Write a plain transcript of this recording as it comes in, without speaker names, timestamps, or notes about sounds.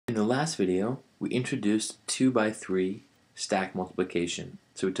In the last video, we introduced 2 by 3 stack multiplication.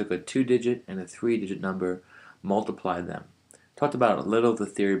 So we took a 2-digit and a 3-digit number, multiplied them. Talked about a little of the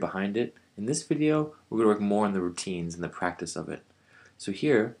theory behind it. In this video, we're going to work more on the routines and the practice of it. So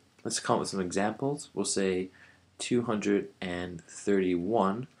here, let's come up with some examples. We'll say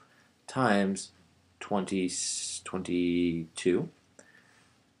 231 times 22.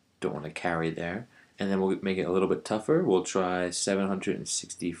 Don't want to carry there. And then we'll make it a little bit tougher. We'll try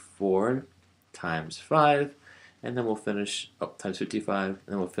 764 times 5, and then we'll finish up times 55, and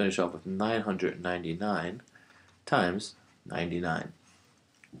then we'll finish off with 999 times 99.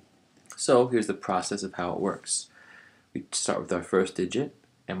 So here's the process of how it works. We start with our first digit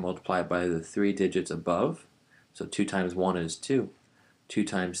and multiply it by the 3 digits above. So 2 times 1 is 2, 2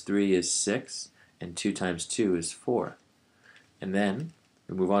 times 3 is 6, and 2 times 2 is 4. And then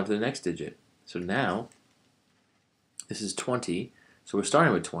we move on to the next digit. So now, this is 20, so we're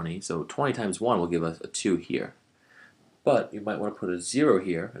starting with 20, so 20 times 1 will give us a 2 here. But you might want to put a 0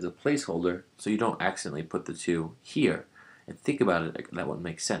 here as a placeholder so you don't accidentally put the 2 here. And think about it, that would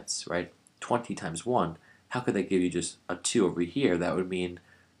make sense, right? 20 times 1, how could that give you just a 2 over here? That would mean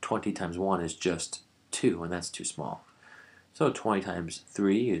 20 times 1 is just 2, and that's too small. So 20 times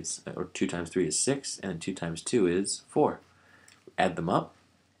 3 is, or 2 times 3 is 6, and 2 times 2 is 4. Add them up.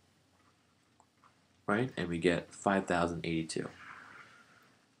 Right, and we get 5,082.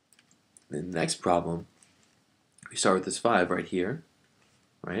 The next problem, we start with this 5 right here,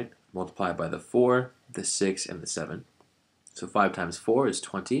 right? Multiply by the 4, the 6, and the 7. So 5 times 4 is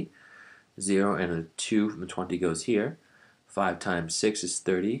 20. 0 and a 2 from the 20 goes here. 5 times 6 is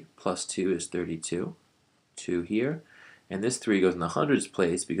 30, plus 2 is 32. 2 here. And this 3 goes in the hundreds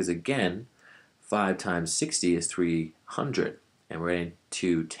place because, again, 5 times 60 is 300. And we're adding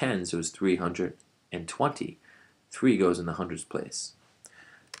 2 tens, so it's 320. 3 goes in the hundreds place.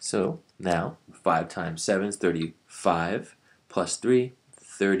 So now 5 times 7 is 35, plus 3,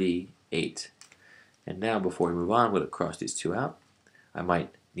 38. And now before we move on, I'm going to cross these two out. I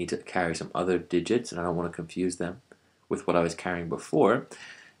might need to carry some other digits, and I don't want to confuse them with what I was carrying before.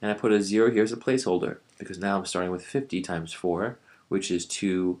 And I put a 0 here as a placeholder, because now I'm starting with 50 times 4, which is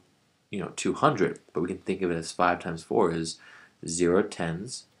 200. But we can think of it as 5 times 4 is 0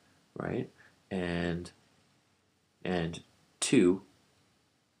 tens, right? And 2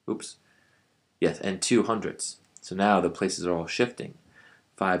 hundredths. So now the places are all shifting.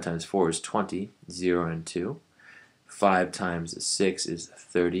 5 times 4 is 20, 0 and 2. 5 times 6 is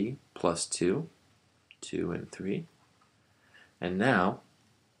 30, plus 2, 2 and 3. And now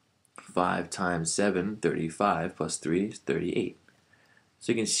 5 times 7, 35, plus 3 is 38.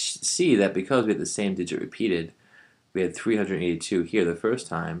 So you can see that because we had the same digit repeated, we had 382 here the first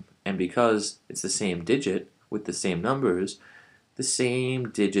time, and because it's the same digit with the same numbers, the same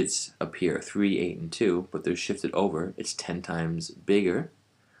digits appear, 3, 8, and 2, but they're shifted over. It's 10 times bigger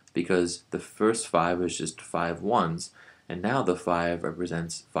because the first 5 was just 5 ones, and now the 5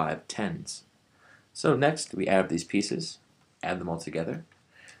 represents 5 tens. So next, we add up these pieces, add them all together,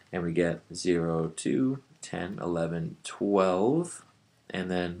 and we get 0, 2, 10, 11, 12,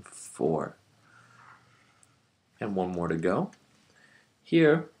 and then 4. And one more to go.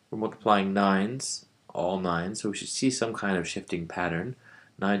 Here, we're multiplying 9s, all 9s, so we should see some kind of shifting pattern.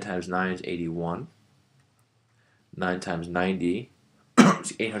 9 times 9 is 81. 9 times 90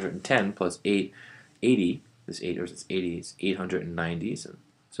 is 810, plus 8, 80. This 8 versus 80 is 890,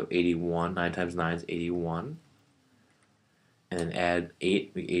 so 81. 9 times 9 is 81. And then add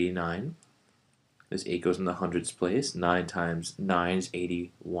 8, we get 89. This 8 goes in the hundreds place. 9 times 9 is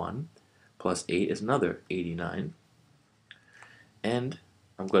 81. Plus 8 is another 89. And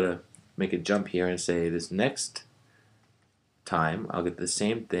I'm going to make a jump here and say this next time I'll get the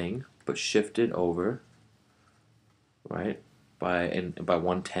same thing but shifted over, right, by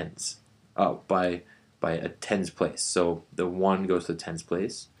 1/10. By a tens place. So the 1 goes to the tens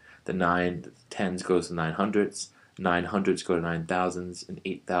place, the 9 tens goes to 900ths, 900ths go to 9,000s, and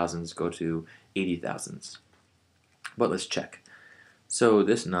 8,000s go to 80,000s. But let's check. So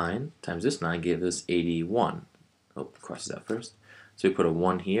this 9 times this 9 gives us 81. Oh, crosses out first. So we put a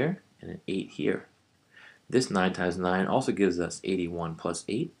 1 here and an 8 here. This 9 times 9 also gives us 81 plus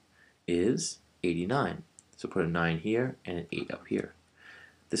 8 is 89. So put a 9 here and an 8 up here.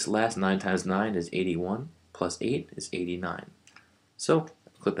 This last 9 times 9 is 81 plus 8 is 89. So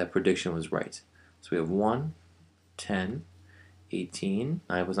click that prediction was right. So we have 1, 10, 18.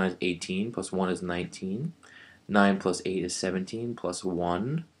 9 plus 9 is 18 plus 1 is 19. 9 plus 8 is 17, plus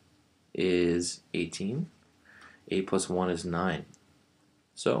 1 is 18. 8 plus 1 is 9.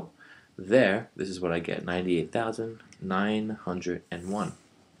 So there, this is what I get, 98,901.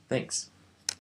 Thanks.